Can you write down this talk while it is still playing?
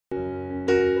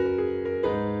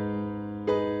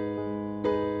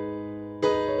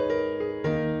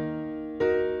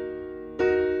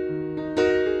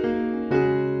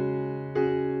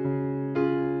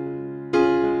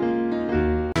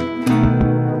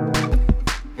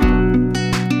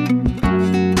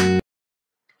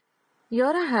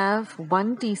Here I have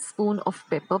 1 teaspoon of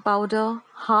pepper powder,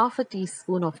 half a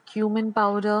teaspoon of cumin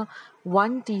powder,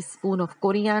 1 teaspoon of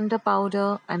coriander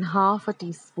powder, and half a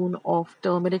teaspoon of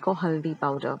turmeric or haldi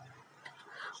powder.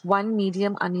 1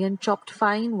 medium onion chopped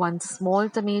fine, 1 small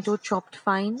tomato chopped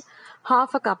fine,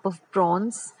 half a cup of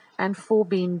prawns and 4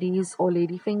 bhendis or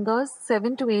ladyfingers,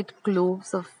 7 to 8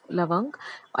 cloves of lavang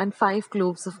and 5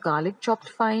 cloves of garlic chopped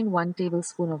fine, 1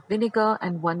 tablespoon of vinegar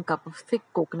and 1 cup of thick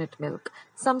coconut milk,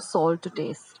 some salt to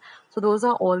taste. So those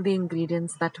are all the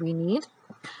ingredients that we need.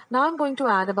 Now I'm going to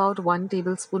add about 1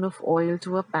 tablespoon of oil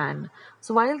to a pan.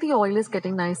 So while the oil is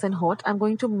getting nice and hot, I'm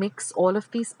going to mix all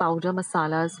of these powder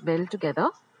masalas well together.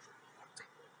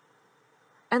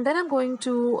 And then I'm going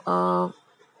to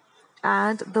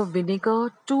add the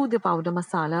vinegar to the powder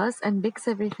masalas and mix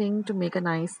everything to make a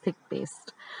nice thick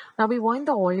paste. Now we want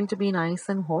the oil to be nice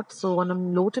and hot, so on a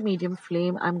low to medium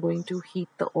flame I'm going to heat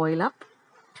the oil up.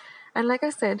 And like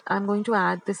I said, I'm going to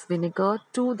add this vinegar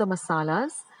to the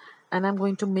masalas and I'm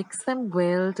going to mix them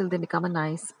well till they become a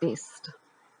nice paste.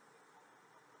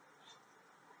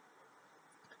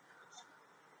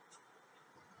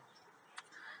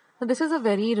 Now this is a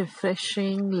very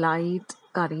refreshing light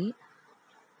curry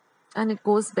and it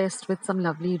goes best with some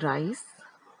lovely rice.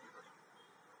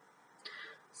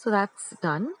 So that's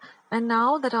done. And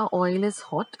now that our oil is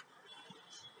hot,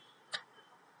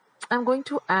 I'm going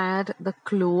to add the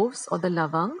cloves or the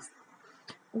lavangs.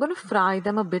 I'm going to fry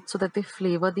them a bit so that they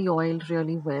flavor the oil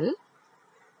really well.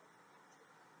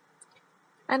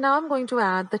 And now I'm going to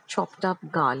add the chopped up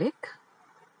garlic.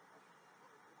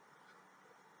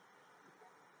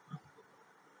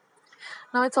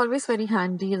 Now it's always very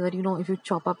handy that, if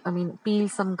you peel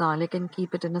some garlic and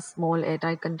keep it in a small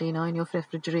airtight container in your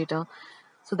refrigerator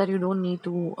so that you don't need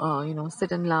to,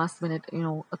 sit and last minute,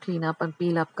 clean up and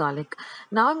peel up garlic.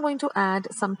 Now I'm going to add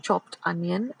some chopped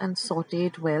onion and saute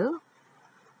it well.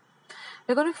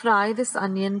 We're going to fry this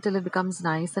onion till it becomes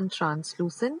nice and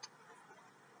translucent.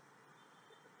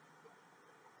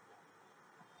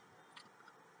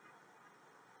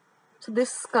 So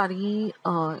this curry,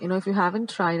 if you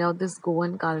haven't tried out this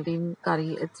Goan caldeen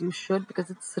curry, you should, because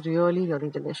it's really,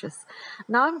 really delicious.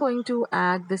 Now I'm going to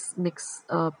add this mix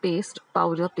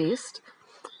powder paste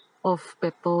of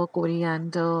pepper,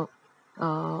 coriander,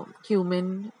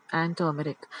 cumin and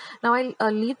turmeric. Now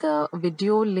I'll leave the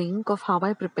video link of how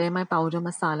I prepare my powder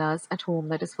masalas at home,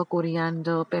 that is for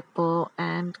coriander, pepper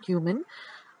and cumin,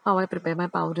 how I prepare my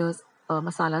powders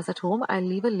masalas at home. I'll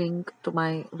leave a link to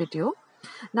my video.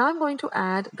 Now I'm going to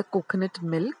add the coconut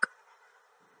milk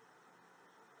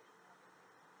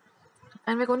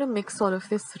and we're going to mix all of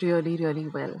this really, really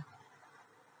well.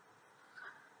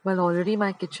 Well, already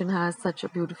my kitchen has such a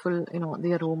beautiful,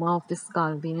 the aroma of this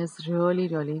caldeen is really,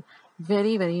 really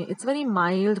it's very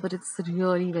mild, but it's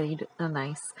really very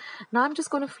nice. Now I'm just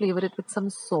going to flavor it with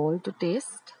some salt to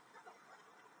taste.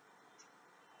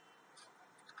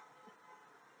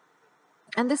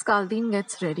 And this caldeen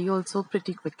gets ready also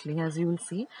pretty quickly, as you will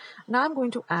see. Now I'm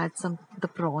going to add the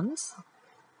prawns.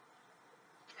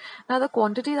 Now the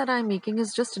quantity that I'm making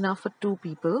is just enough for 2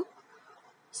 people.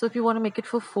 So if you want to make it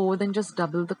for 4, then just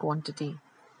double the quantity.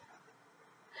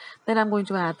 Then I'm going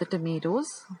to add the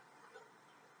tomatoes.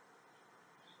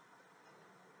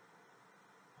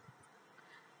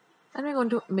 And we're going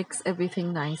to mix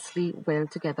everything nicely well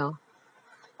together.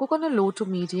 Cook on a low to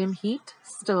medium heat,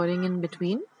 stirring in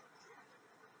between.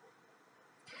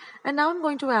 And now I'm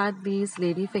going to add these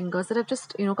lady fingers that I've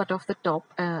just, cut off the top,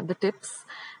 the tips,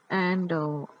 and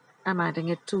I'm adding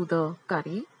it to the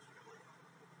curry.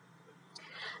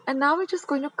 And now we're just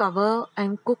going to cover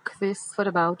and cook this for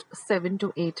about 7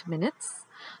 to 8 minutes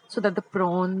so that the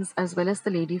prawns as well as the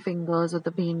lady fingers or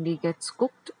the bhendi gets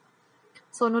cooked.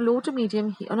 So on a low to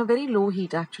medium heat, on a very low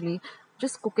heat actually,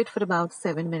 just cook it for about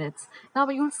 7 minutes. Now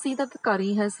you'll see that the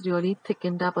curry has really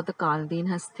thickened up, or the caldeen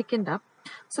has thickened up.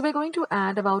 So we're going to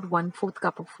add about 1/4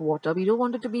 cup of water. We don't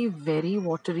want it to be very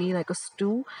watery like a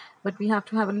stew, but we have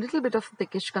to have a little bit of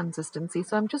thickish consistency.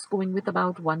 So I'm just going with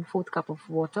about 1/4 cup of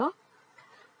water.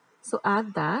 So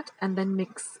add that and then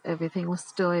mix everything or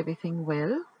stir everything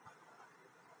well.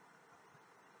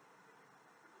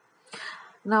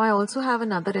 Now I also have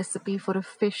another recipe for a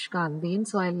fish caldeen,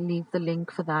 so I'll leave the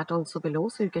link for that also below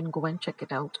so you can go and check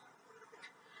it out.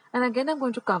 And again I'm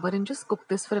going to cover and just cook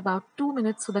this for about 2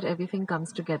 minutes so that everything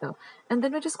comes together. And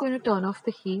then we're just going to turn off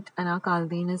the heat and our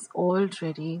caldeen is all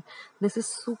ready. This is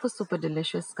super, super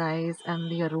delicious, guys, and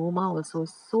the aroma also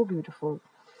is so beautiful.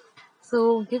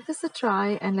 So give this a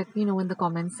try and let me know in the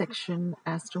comment section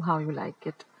as to how you like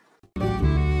it.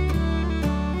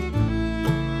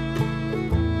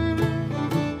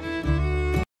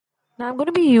 Now I'm going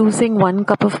to be using 1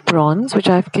 cup of prawns which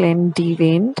I've cleaned,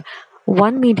 deveined,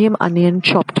 1 medium onion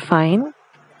chopped fine,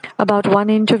 about 1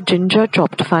 inch of ginger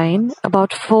chopped fine,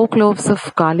 about 4 cloves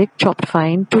of garlic chopped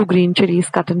fine, 2 green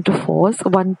chilies cut into fours,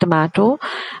 1 tomato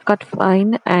cut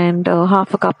fine, and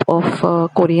half a cup of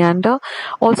coriander.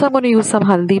 Also, I'm going to use some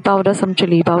haldi powder, some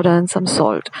chili powder, and some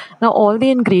salt. Now, all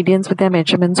the ingredients with their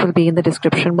measurements will be in the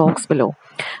description box below.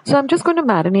 So, I'm just going to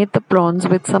marinate the prawns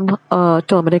with some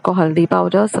turmeric or haldi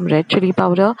powder, some red chili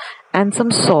powder, and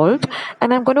some salt,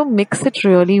 and I'm going to mix it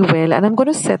really well, and I'm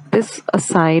going to set this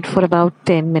aside for about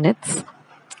 10 minutes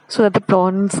so that the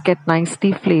prawns get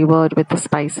nicely flavored with the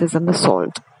spices and the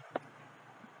salt.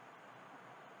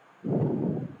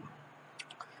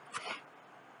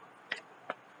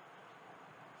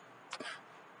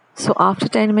 So after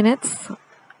 10 minutes,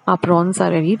 our prawns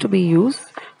are ready to be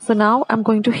used. So now I'm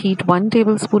going to heat 1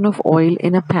 tablespoon of oil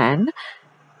in a pan,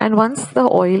 and once the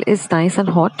oil is nice and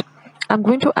hot, I'm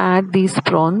going to add these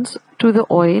prawns to the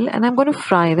oil, and I'm going to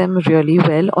fry them really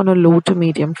well on a low to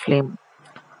medium flame.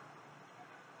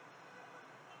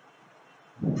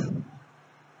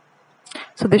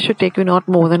 So this should take you not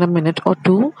more than a minute or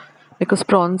two, because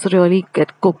prawns really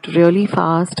get cooked really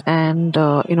fast, and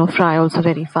fry also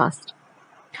very fast.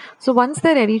 So once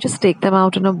they're ready, just take them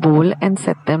out in a bowl and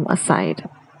set them aside.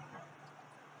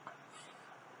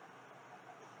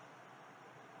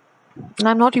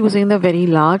 I'm not using the very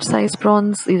large size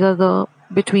prawns. These are the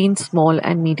between small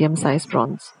and medium size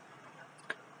prawns.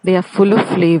 They are full of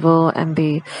flavor, and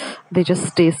they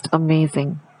just taste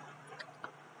amazing.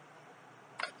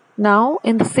 Now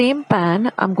in the same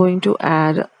pan, I'm going to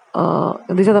add,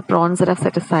 these are the prawns that I've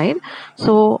set aside.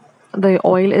 So the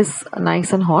oil is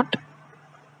nice and hot.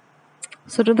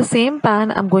 So to the same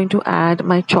pan, I'm going to add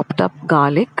my chopped up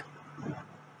garlic.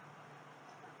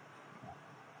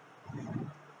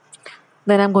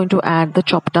 Then I'm going to add the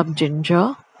chopped up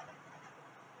ginger.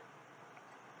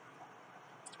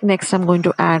 Next, I'm going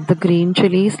to add the green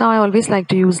chilies. Now I always like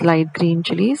to use light green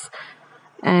chilies,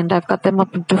 and I've cut them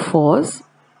up into fours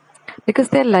because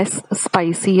they're less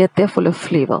spicy yet they're full of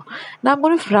flavor. Now I'm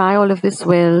going to fry all of this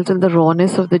well till the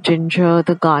rawness of the ginger,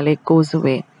 the garlic goes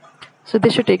away. So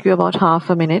this should take you about half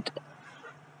a minute.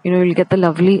 You'll get the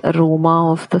lovely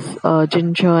aroma of the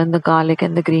ginger and the garlic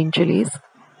and the green chilies.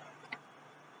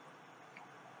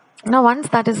 Now once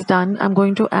that is done, I'm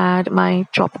going to add my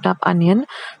chopped up onion.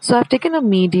 So I've taken a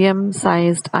medium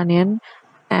sized onion,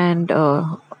 and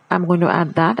I'm going to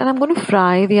add that, and I'm going to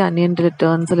fry the onion till it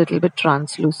turns a little bit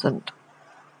translucent.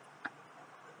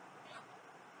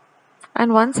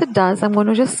 And once it does, I'm going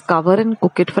to just cover and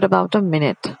cook it for about a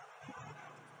minute.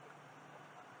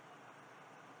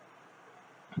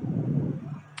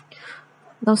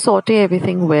 Now saute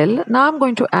everything well. Now I'm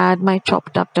going to add my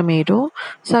chopped up tomato.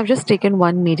 So I've just taken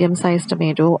 1 medium sized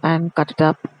tomato and cut it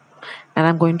up, and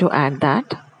I'm going to add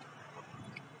that.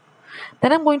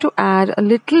 Then I'm going to add a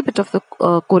little bit of the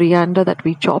coriander that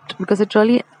we chopped, because it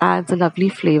really adds a lovely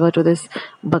flavor to this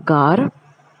bagar.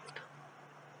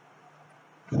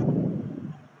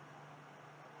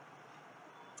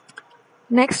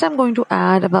 Next, I'm going to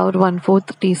add about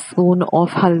 1/4 teaspoon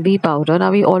of haldi powder.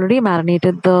 Now, we already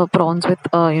marinated the prawns with,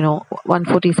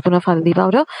 1/4 teaspoon of haldi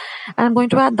powder. And I'm going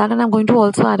to add that, and I'm going to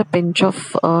also add a pinch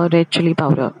of red chili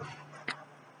powder.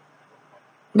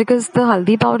 Because the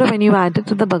haldi powder, when you add it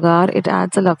to the bagar, it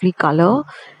adds a lovely color.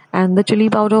 And the chili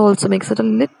powder also makes it a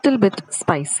little bit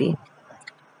spicy.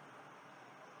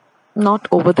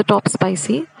 Not over the top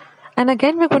spicy. And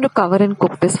again, we're going to cover and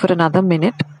cook this for another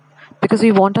minute, because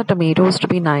we want our tomatoes to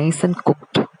be nice and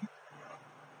cooked.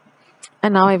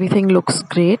 And now everything looks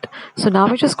great. So now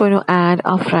we're just going to add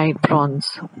our fried prawns.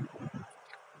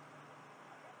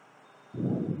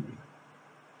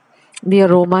 The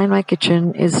aroma in my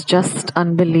kitchen is just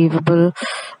unbelievable,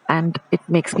 and it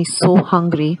makes me so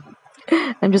hungry.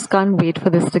 I just can't wait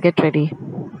for this to get ready.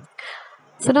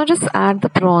 So now just add the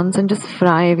prawns and just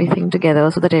fry everything together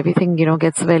so that everything,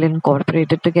 gets well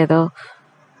incorporated together.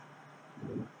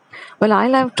 Well, I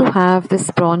love to have this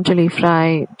prawn chili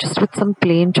fry just with some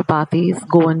plain chapatis,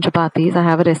 Goan chapatis. I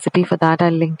have a recipe for that.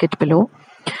 I'll link it below.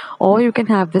 Or you can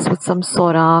have this with some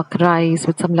sorak, rice,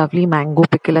 with some lovely mango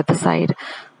pickle at the side.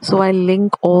 So I'll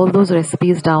link all those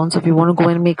recipes down. So if you want to go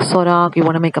and make sorak, you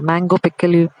want to make a mango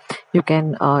pickle, you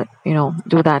can,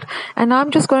 do that. And now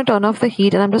I'm just going to turn off the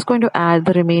heat, and I'm just going to add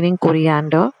the remaining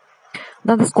coriander.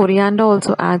 Now this coriander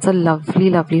also adds a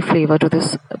lovely, lovely flavor to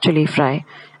this chili fry.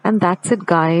 And that's it,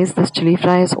 guys. This chili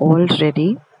fry is all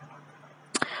ready,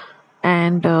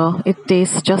 and it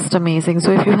tastes just amazing.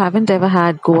 So if you haven't ever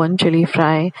had Goan chili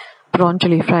fry, prawn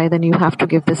chili fry, then you have to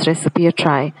give this recipe a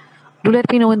try. Do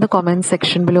let me know in the comments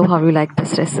section below how you like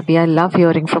this recipe. I love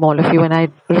hearing from all of you and I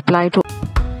reply to.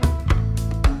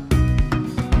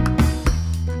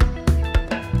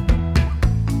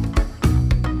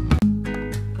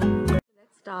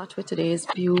 Let's start with today's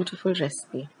beautiful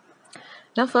recipe.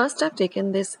 Now first I've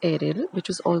taken this eril, which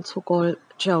is also called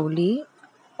chawli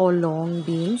or long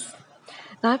beans.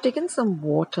 Now I've taken some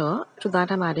water. To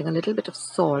that I'm adding a little bit of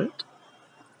salt.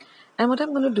 And what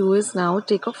I'm going to do is now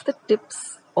take off the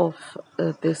tips of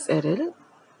this eril.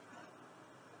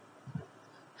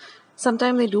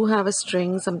 Sometimes they do have a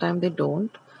string, sometimes they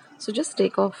don't. So just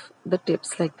take off the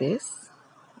tips like this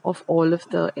of all of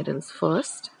the erils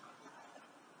first.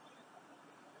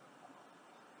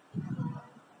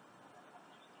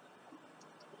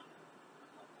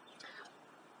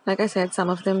 Like I said, some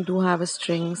of them do have a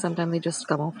string, sometimes they just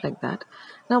come off like that.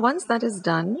 Now once that is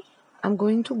done, I'm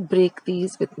going to break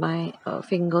these with my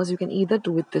fingers. You can either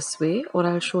do it this way or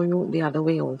I'll show you the other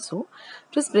way also.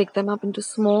 Just break them up into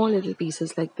small little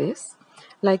pieces like this,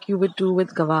 like you would do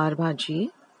with gawar bhaji.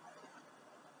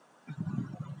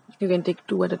 You can take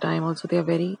 2 at a time also. They are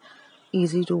very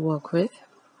easy to work with.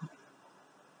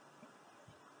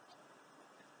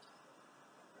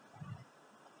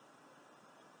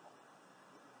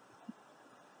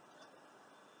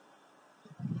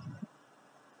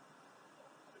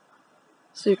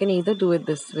 So you can either do it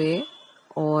this way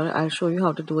or I'll show you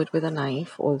how to do it with a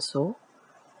knife also.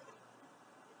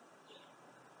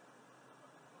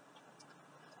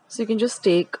 So you can just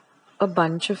take a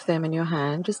bunch of them in your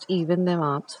hand, just even them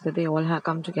up so that they all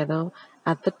come together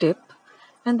at the tip,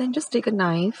 and then just take a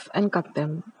knife and cut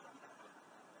them.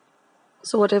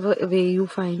 So whatever way you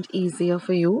find easier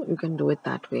for you, you can do it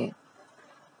that way.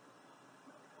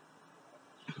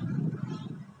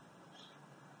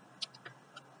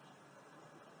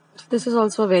 So this is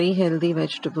also a very healthy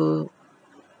vegetable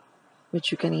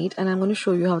which you can eat, and I'm going to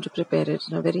show you how to prepare it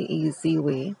in a very easy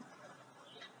way.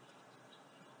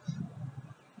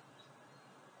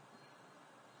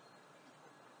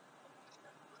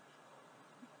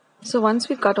 So once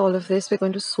we cut all of this, we're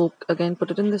going to soak again,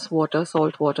 put it in this water,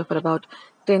 salt water, for about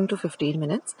 10 to 15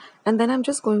 minutes. And then I'm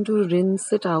just going to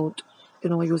rinse it out,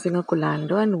 using a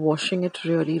colander and washing it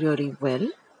really, really well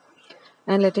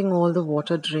and letting all the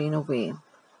water drain away,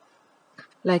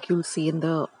 like you'll see in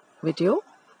the video.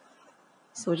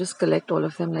 So just collect all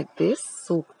of them like this,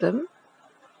 soak them.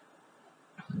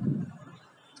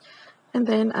 And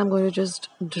then I'm going to just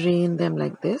drain them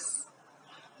like this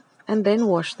and then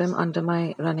wash them under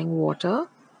my running water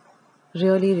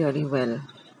really, really well.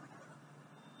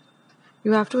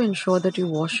 You have to ensure that you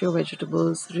wash your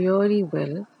vegetables really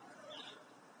well.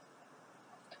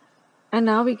 And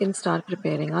now we can start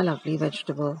preparing our lovely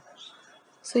vegetable.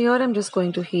 So here I'm just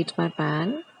going to heat my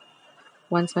pan.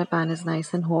 Once my pan is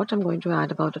nice and hot, I'm going to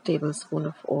add about a tablespoon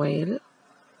of oil.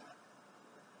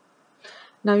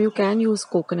 Now you can use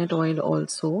coconut oil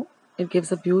also. It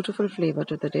gives a beautiful flavor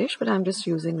to the dish, but I'm just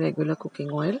using regular cooking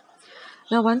oil.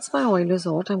 Now once my oil is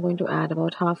hot, I'm going to add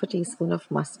about half a teaspoon of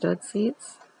mustard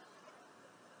seeds.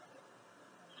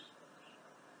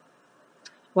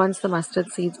 Once the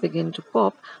mustard seeds begin to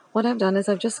pop, what I've done is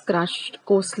I've just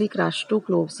coarsely crushed 2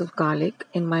 cloves of garlic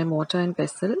in my mortar and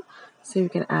pestle. So you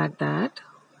can add that.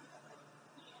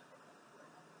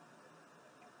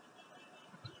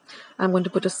 I'm going to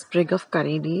put a sprig of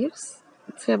curry leaves.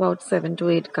 Let's say about 7 to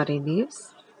 8 curry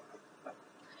leaves.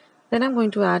 Then I'm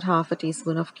going to add half a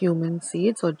teaspoon of cumin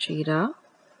seeds or jeera.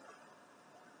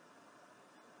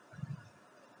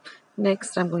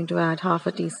 Next, I'm going to add half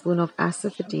a teaspoon of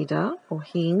asafoetida or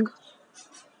hing.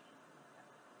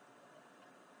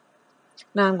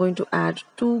 Now I'm going to add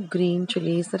 2 green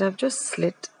chilies that I've just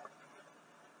slit.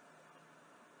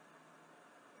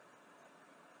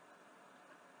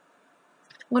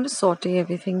 I'm going to saute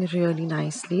everything really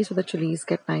nicely so the chilies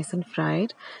get nice and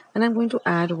fried. And I'm going to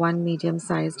add 1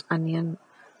 medium-sized onion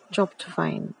chopped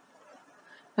fine.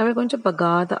 Now we're going to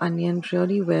bagar the onion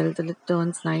really well till it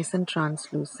turns nice and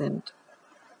translucent.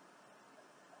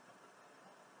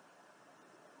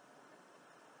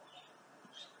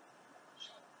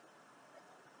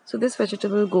 So this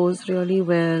vegetable goes really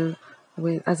well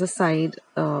with as a side,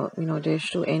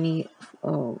 dish to any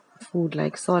food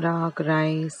like sorak,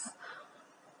 rice.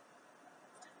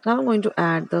 Now I'm going to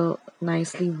add the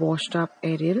nicely washed up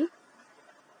eril.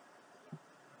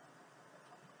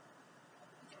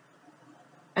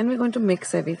 And we're going to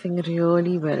mix everything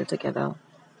really well together.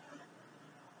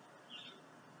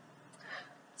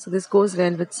 So this goes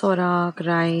well with sorak,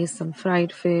 rice, some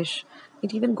fried fish.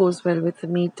 It even goes well with the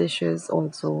meat dishes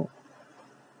also.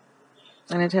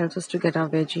 And it helps us to get our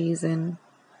veggies in,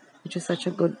 which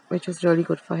is really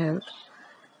good for health.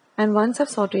 And once I've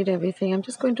sauteed everything, I'm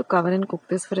just going to cover and cook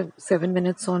this for 7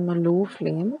 minutes on a low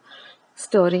flame,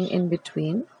 stirring in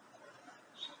between.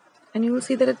 And you will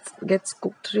see that it gets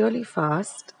cooked really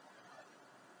fast.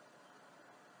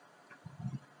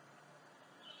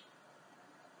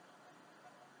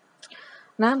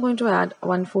 Now I'm going to add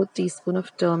 1/4 teaspoon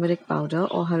of turmeric powder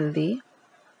or haldi.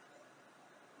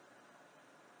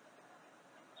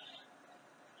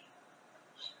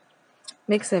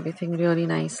 Mix everything really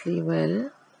nicely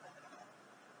well.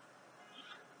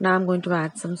 Now I'm going to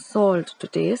add some salt to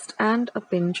taste and a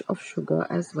pinch of sugar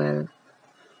as well.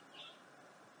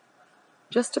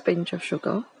 Just a pinch of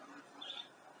sugar.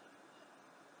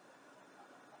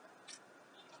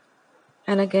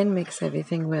 And again mix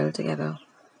everything well together.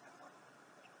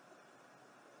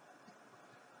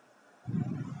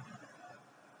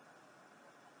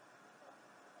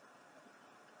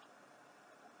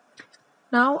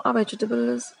 Now our vegetable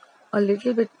is a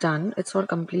little bit done. It's not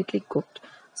completely cooked.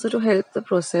 So to help the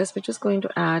process, we're just going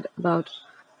to add about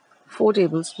 4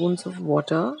 tablespoons of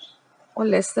water, or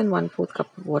less than 1/4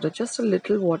 cup of water. Just a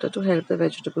little water to help the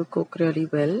vegetable cook really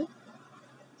well.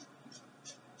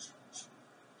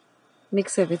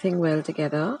 Mix everything well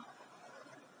together.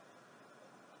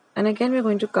 And again we're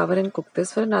going to cover and cook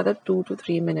this for another 2 to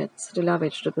 3 minutes till our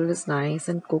vegetable is nice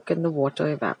and cooked and the water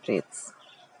evaporates.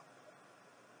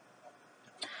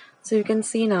 So you can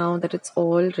see now that it's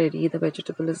all ready. The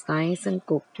vegetable is nice and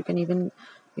cooked. You can even,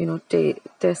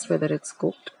 test whether it's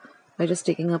cooked by just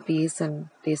taking a piece and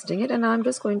tasting it. And I'm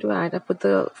just going to I put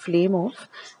the flame off,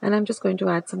 and I'm just going to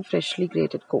add some freshly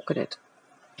grated coconut.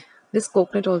 This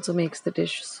coconut also makes the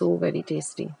dish so very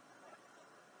tasty.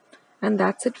 And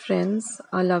that's it, friends.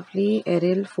 Our lovely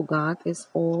aerial fougat is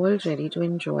all ready to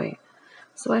enjoy.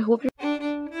 So I hope you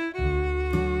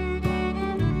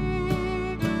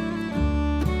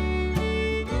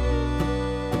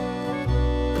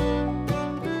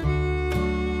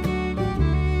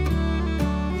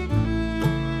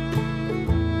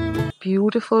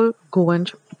beautiful Goan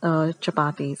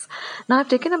chapatis. Now I've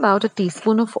taken about a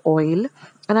teaspoon of oil,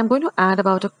 and I'm going to add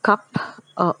about a cup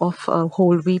of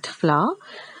whole wheat flour.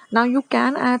 Now you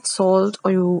can add salt,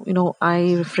 or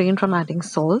I refrain from adding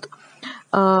salt.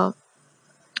 And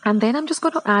then I'm just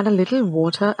going to add a little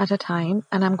water at a time,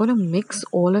 and I'm going to mix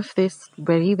all of this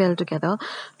very well together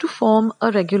to form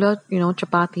a regular,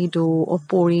 chapati dough or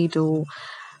puri dough.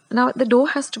 Now the dough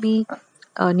has to be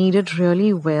kneaded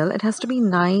really well. It has to be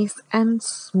nice and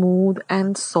smooth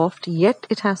and soft, yet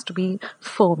it has to be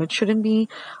firm. It shouldn't be,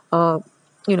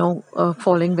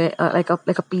 falling like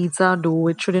a pizza dough.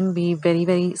 It shouldn't be very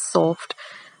very soft.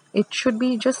 It should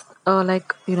be just a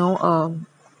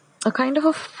kind of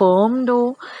a firm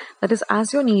dough. That is,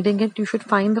 as you're kneading it, you should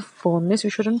find the firmness. You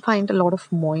shouldn't find a lot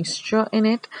of moisture in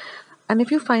it. And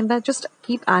if you find that, just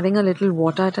keep adding a little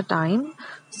water at a time.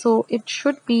 So it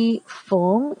should be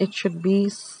firm, it should be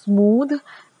smooth,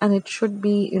 and it should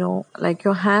be, like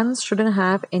your hands shouldn't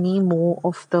have any more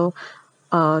of the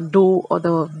dough or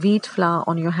the wheat flour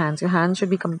on your hands. Your hands should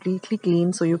be completely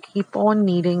clean. So you keep on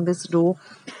kneading this dough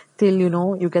till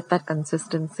you get that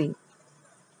consistency.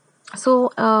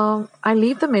 So I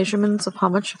leave the measurements of how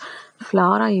much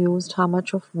flour I used, how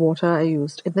much of water I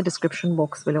used in the description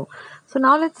box below. So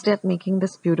now let's get making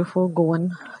this beautiful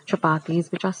Goan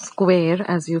chapatis, which are square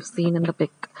as you've seen in the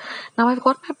pic. Now I've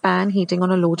got my pan heating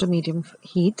on a low to medium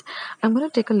heat. I'm going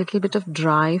to take a little bit of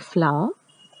dry flour.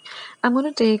 I'm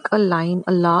going to take a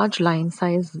large lime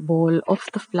size bowl of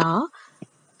the flour.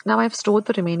 Now I've stored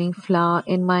the remaining flour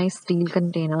in my steel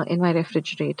container in my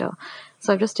refrigerator.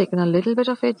 So I've just taken a little bit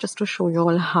of it just to show you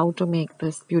all how to make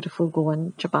this beautiful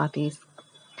Goan chapatis.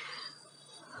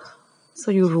 So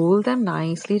you roll them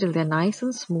nicely till they're nice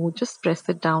and smooth. Just press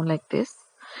it down like this.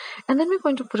 And then we're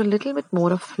going to put a little bit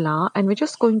more of flour, and we're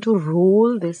just going to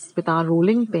roll this with our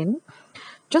rolling pin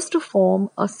just to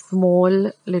form a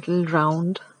small little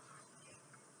round.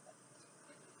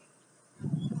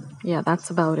 Yeah, that's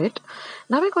about it.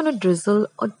 Now we're going to drizzle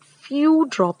a few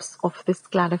drops of this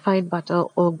clarified butter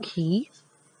or ghee,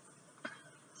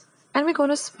 and we're going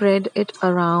to spread it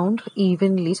around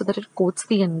evenly so that it coats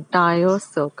the entire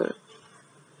circle.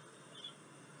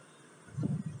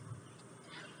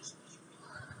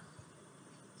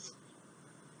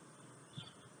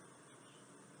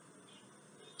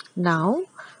 Now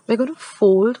we're going to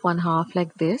fold one half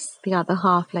like this, the other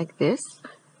half like this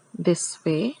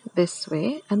way,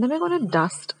 and then we're going to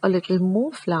dust a little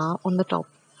more flour on the top.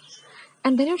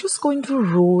 And then you're just going to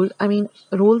roll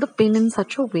the pin in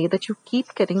such a way that you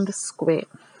keep getting the square.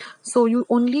 So you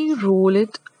only roll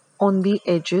it on the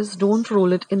edges, don't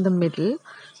roll it in the middle.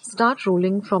 Start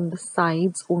rolling from the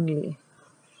sides only.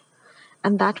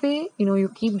 And that way, you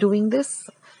keep doing this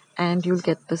and you'll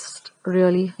get this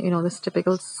really, this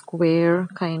typical square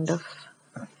kind of,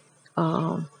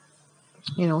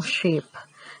 shape.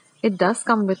 It does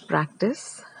come with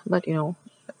practice, but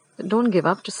don't give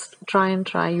up. Just try and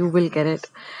try. You will get it.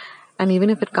 And even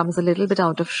if it comes a little bit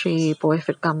out of shape or if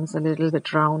it comes a little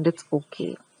bit round, it's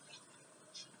okay.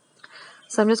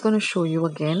 So I'm just going to show you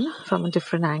again from a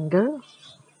different angle.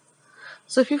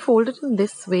 So if you fold it in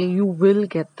this way, you will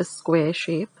get the square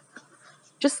shape.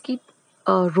 Just keep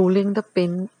rolling the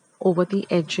pin over the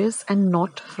edges and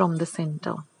not from the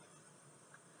center.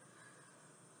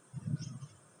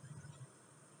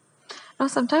 Now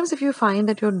sometimes if you find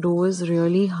that your dough is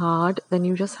really hard, then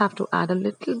you just have to add a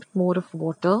little bit more of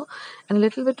water and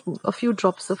a few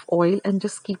drops of oil and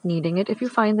just keep kneading it. If you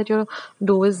find that your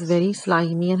dough is very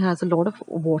slimy and has a lot of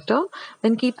water,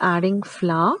 then keep adding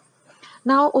flour.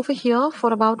 Now over here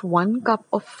for about 1 cup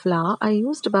of flour, I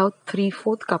used about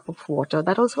 3/4 cup of water.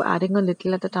 That also adding a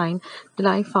little at a time till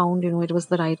I found, it was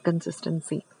the right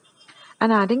consistency.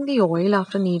 And adding the oil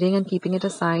after kneading and keeping it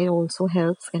aside also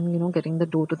helps in, getting the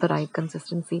dough to the right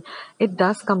consistency. It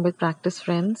does come with practice,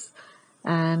 friends.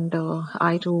 And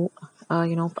I too,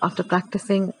 after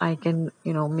practicing, I can,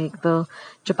 make the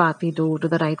chapati dough to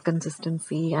the right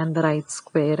consistency and the right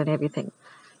square and everything.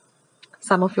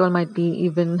 Some of you all might be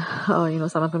even,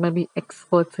 some of you might be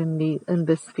experts in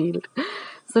this field.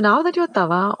 So now that your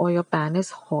tawa or your pan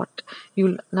is hot,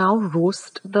 you'll now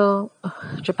roast the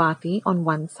chapati on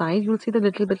one side. You'll see the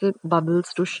little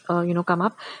bubbles to come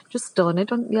up. Just turn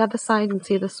it on the other side. You'll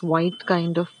see this white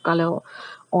kind of color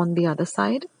on the other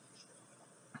side.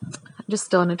 Just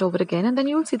turn it over again, and then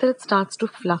you'll see that it starts to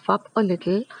fluff up a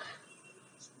little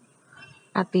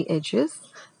at the edges.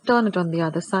 Turn it on the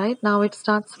other side. Now it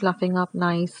starts fluffing up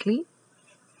nicely.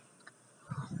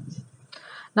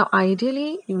 Now,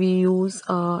 ideally, we use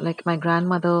like my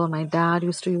grandmother, my dad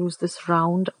used to use this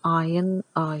round iron,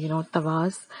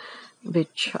 tawas,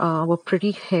 which were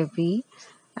pretty heavy,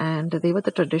 and they were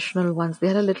the traditional ones. They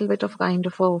had a little bit of kind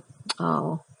of a,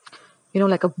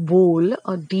 like a bowl,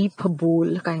 a deep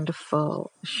bowl kind of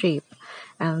shape,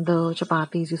 and the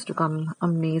chapatis used to come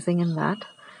amazing in that.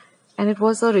 And it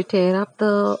was a tear up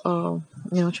the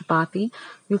chapati.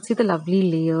 You'll see the lovely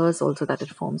layers also that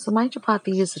it forms. So my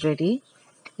chapati is ready.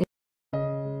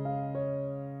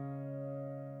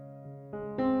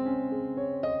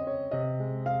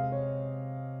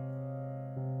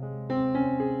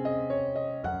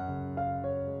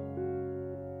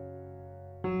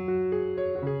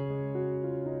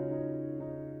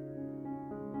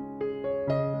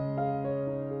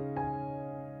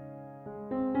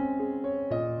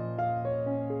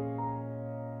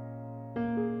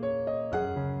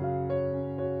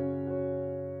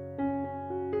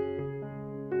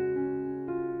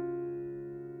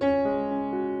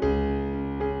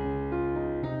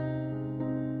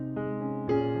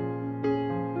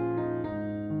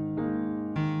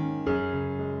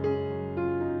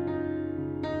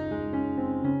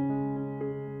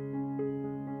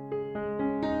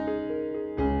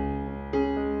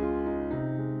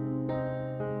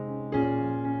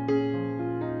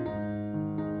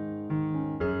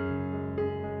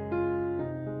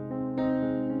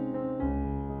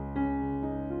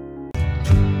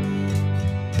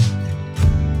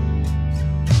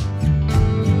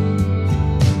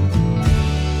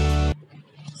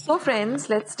 So friends,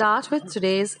 let's start with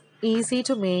today's easy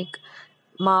to make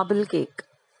marble cake.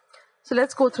 So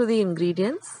let's go through the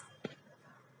ingredients.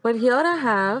 Well, here I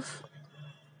have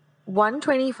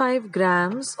 125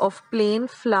 grams of plain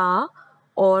flour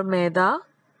or maida,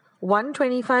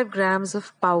 125 grams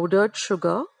of powdered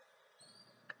sugar.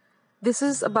 This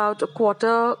is about a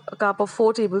quarter cup of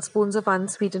 4 tablespoons of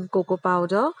unsweetened cocoa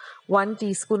powder, 1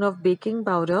 teaspoon of baking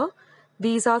powder.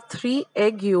 These are 3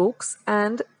 egg yolks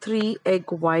and 3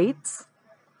 egg whites.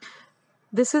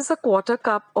 This is a quarter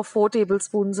cup of 4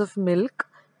 tablespoons of milk,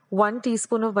 1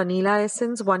 teaspoon of vanilla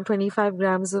essence, 125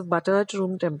 grams of butter at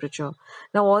room temperature.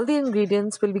 Now all the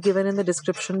ingredients will be given in the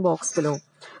description box below.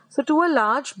 So to a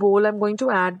large bowl, I'm going to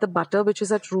add the butter which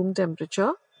is at room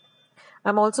temperature.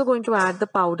 I'm also going to add the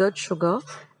powdered sugar,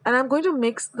 and I'm going to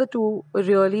mix the two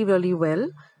really, really well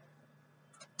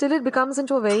till it becomes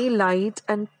into a very light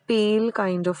and pale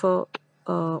kind of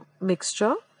a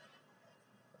mixture.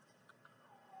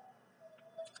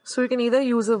 So you can either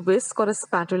use a whisk or a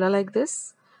spatula like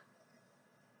this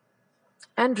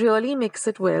and really mix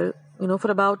it well,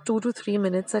 for about 2 to 3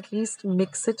 minutes at least.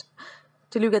 Mix it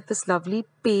till you get this lovely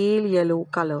pale yellow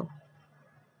color.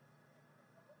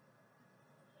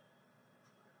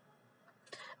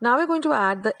 Now we're going to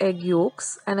add the egg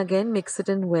yolks and again mix it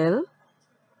in well.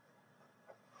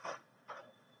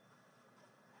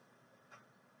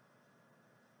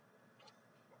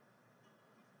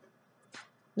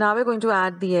 Now we're going to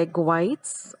add the egg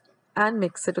whites and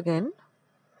mix it again.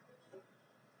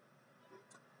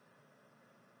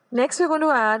 Next we're going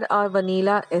to add our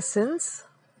vanilla essence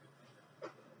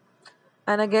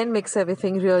and again mix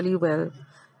everything really well.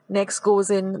 Next goes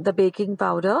in the baking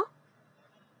powder.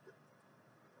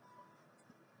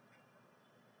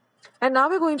 And now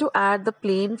we're going to add the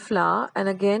plain flour and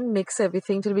again mix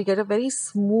everything till we get a very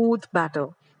smooth batter.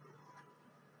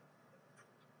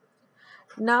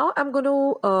 Now I'm going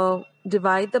to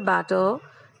divide the batter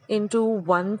into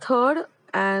 1/3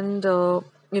 and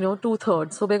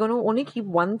 2/3. So we're going to only keep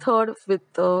 1/3 with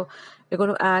we're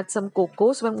going to add some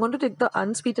cocoa. So I'm going to take the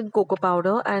unsweetened cocoa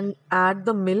powder and add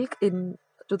the milk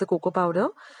into the cocoa powder.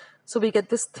 So we get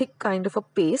this thick kind of a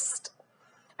paste.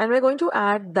 And we're going to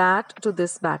add that to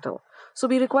this batter. So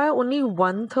we require only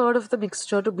 1/3 of the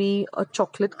mixture to be a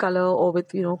chocolate color or with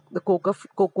the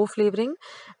cocoa flavoring,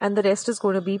 and the rest is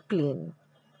going to be plain.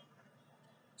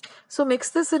 So mix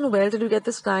this in well till you get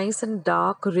this nice and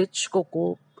dark, rich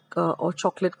cocoa or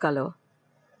chocolate color.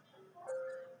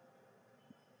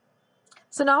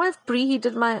 So now I've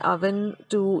preheated my oven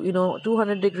to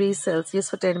 200 degrees Celsius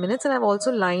for 10 minutes, and I've also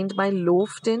lined my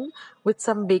loaf tin with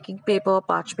some baking paper,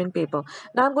 parchment paper.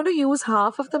 Now I'm going to use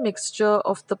half of the mixture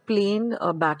of the plain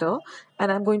batter, and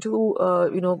I'm going to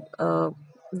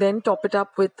then top it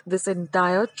up with this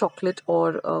entire chocolate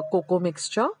or cocoa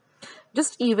mixture.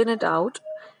 Just even it out,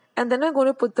 and then I'm going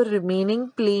to put the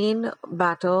remaining plain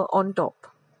batter on top.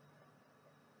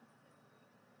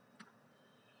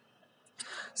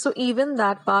 So even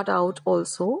that part out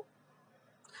also.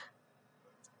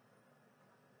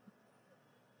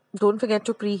 Don't forget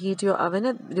to preheat your oven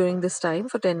during this time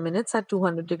for 10 minutes at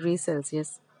 200 degrees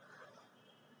Celsius.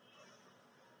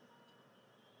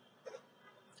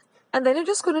 And then you're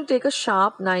just going to take a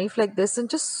sharp knife like this and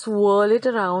just swirl it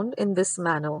around in this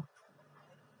manner.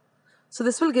 So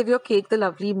this will give your cake the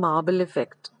lovely marble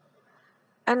effect.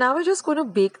 And now we're just going to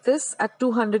bake this at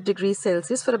 200 degrees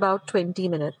Celsius for about 20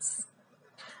 minutes.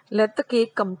 Let the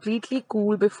cake completely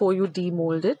cool before you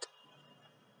demold it.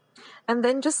 And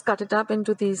then just cut it up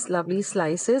into these lovely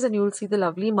slices and you'll see the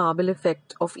lovely marble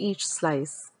effect of each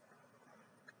slice.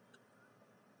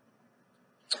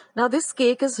 Now this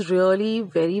cake is really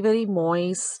very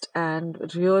moist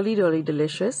and really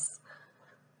delicious.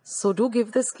 So do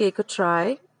give this cake a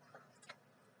try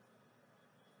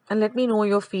and let me know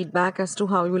your feedback as to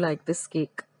how you like this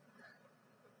cake.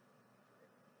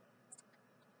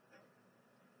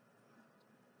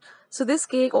 So this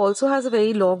cake also has a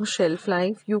very long shelf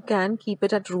life. You can keep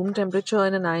it at room temperature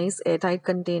in a nice airtight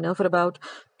container for about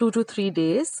 2 to 3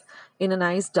 days in a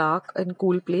nice dark and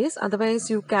cool place. Otherwise,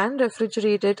 you can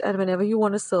refrigerate it, and whenever you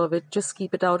want to serve it, just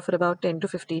keep it out for about 10 to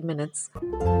 15 minutes.